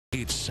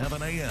It's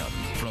 7 a.m.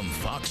 from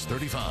Fox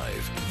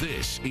 35.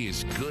 This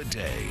is Good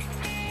Day.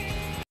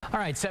 All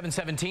right,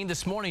 7:17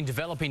 this morning,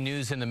 developing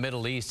news in the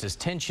Middle East as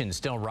tensions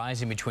still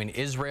rising between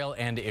Israel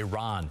and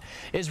Iran.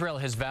 Israel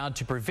has vowed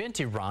to prevent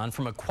Iran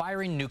from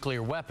acquiring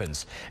nuclear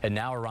weapons, and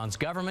now Iran's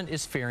government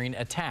is fearing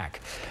attack.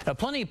 Now,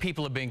 plenty of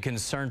people have been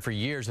concerned for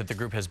years that the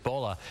group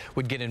Hezbollah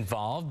would get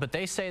involved, but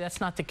they say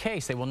that's not the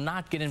case. They will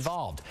not get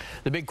involved.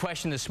 The big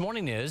question this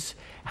morning is,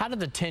 how do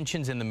the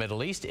tensions in the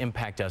Middle East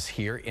impact us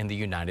here in the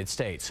United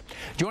States?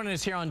 Joining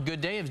us here on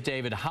Good Day is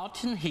David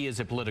Houghton. He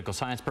is a political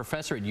science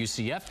professor at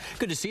UCF.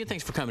 Good to see you.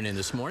 Thanks for coming in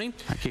this morning.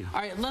 Thank you.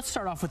 All right, let's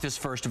start off with this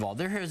first of all.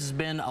 There has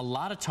been a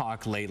lot of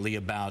talk lately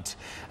about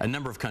a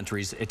number of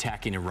countries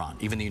attacking Iran,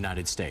 even the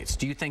United States.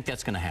 Do you think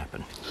that's going to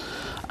happen?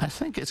 I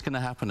think it's going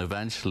to happen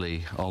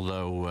eventually,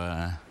 although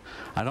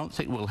I don't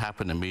think it will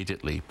happen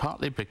immediately,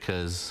 partly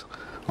because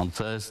on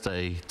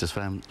Thursday,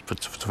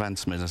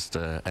 Defense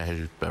Minister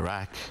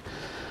Barak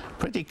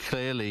pretty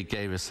clearly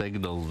gave a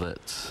signal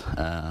that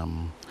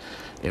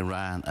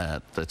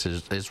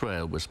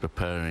Israel was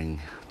preparing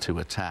to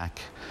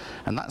attack,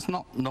 and that's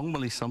not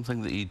normally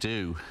something that you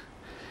do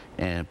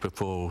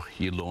before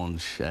you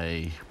launch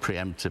a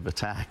preemptive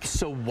attack.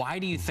 So why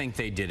do you think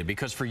they did it?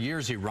 Because for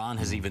years Iran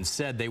has even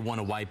said they want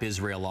to wipe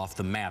Israel off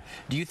the map.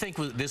 Do you think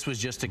this was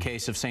just a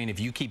case of saying, if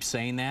you keep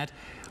saying that,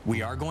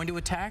 we are going to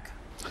attack?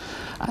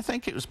 I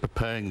think it was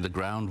preparing the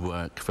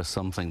groundwork for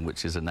something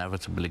which is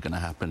inevitably going to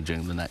happen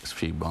during the next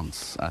few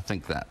months. I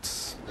think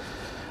that's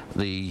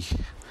the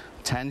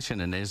tension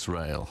in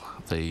Israel,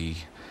 the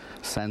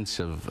sense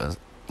of a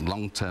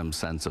long-term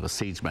sense of a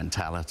siege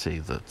mentality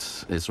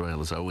that Israel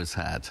has always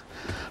had,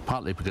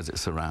 partly because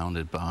it's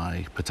surrounded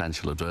by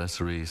potential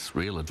adversaries,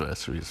 real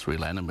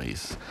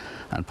enemies,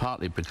 and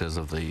partly because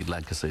of the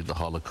legacy of the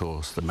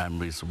Holocaust, the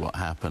memories of what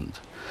happened.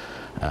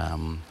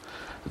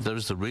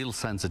 There's a real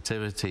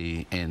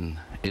sensitivity in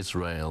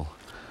Israel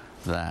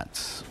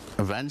that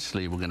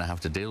eventually we're going to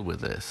have to deal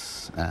with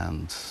this,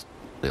 and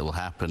it will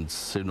happen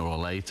sooner or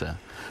later,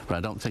 but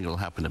I don't think it will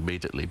happen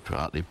immediately,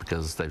 partly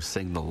because they've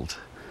signaled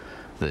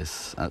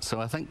this.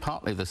 So I think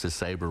partly this is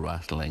saber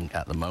rattling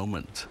at the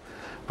moment,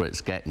 but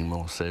it's getting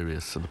more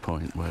serious to the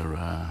point where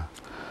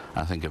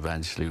I think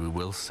eventually we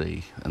will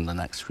see in the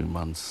next few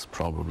months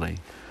probably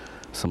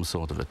some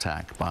sort of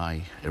attack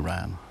by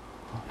Iran.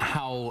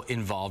 How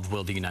involved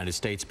will the United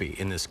States be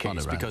in this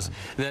case? Because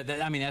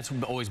I mean, that's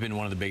always been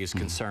one of the biggest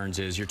concerns.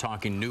 Is you're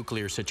talking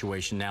nuclear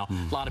situation now.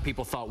 A lot of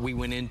people thought we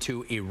went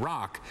into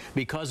Iraq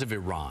because of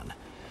Iran.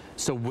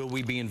 So will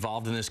we be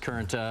involved in this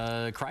current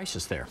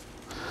crisis there?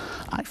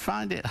 I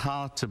find it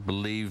hard to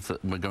believe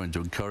that we're going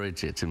to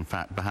encourage it. In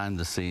fact, behind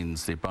the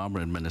scenes, the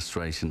Obama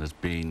administration has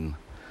been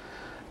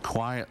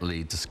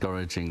quietly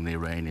discouraging the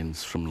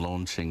Iranians from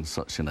launching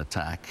such an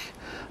attack.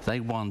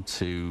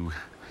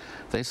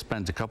 They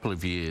spent a couple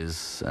of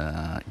years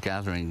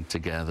gathering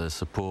together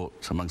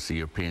support amongst the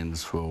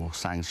Europeans for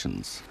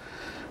sanctions,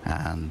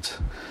 and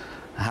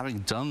having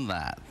done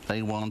that,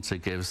 they want to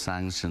give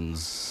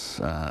sanctions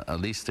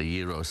at least a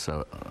year or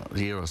so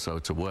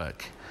to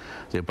work.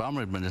 The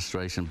Obama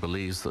administration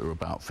believes that we're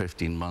about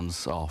 15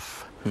 months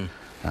off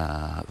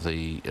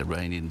the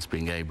Iranians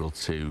being able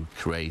to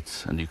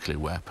create a nuclear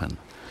weapon.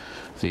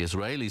 The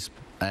Israelis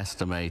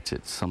estimate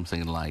it's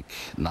something like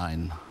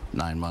 9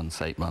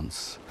 months, 8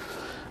 months.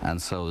 And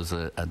so there's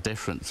a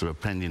difference of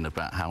opinion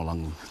about how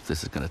long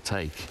this is going to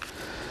take.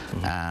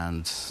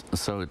 And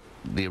so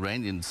the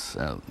Iranians,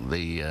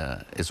 the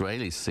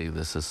Israelis see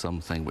this as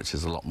something which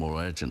is a lot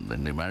more urgent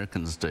than the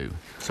Americans do.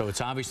 So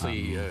it's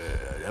obviously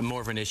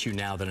more of an issue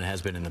now than it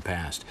has been in the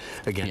past.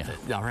 Again,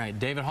 all right,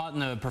 David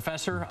Houghton, a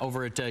professor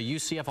over at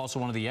UCF, also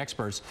one of the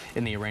experts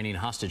in the Iranian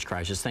hostage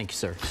crisis. Thank you,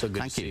 sir. So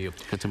good to see you.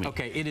 Good to meet you.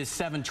 Okay, it is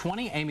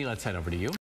 7:20. Amy, let's head over to you.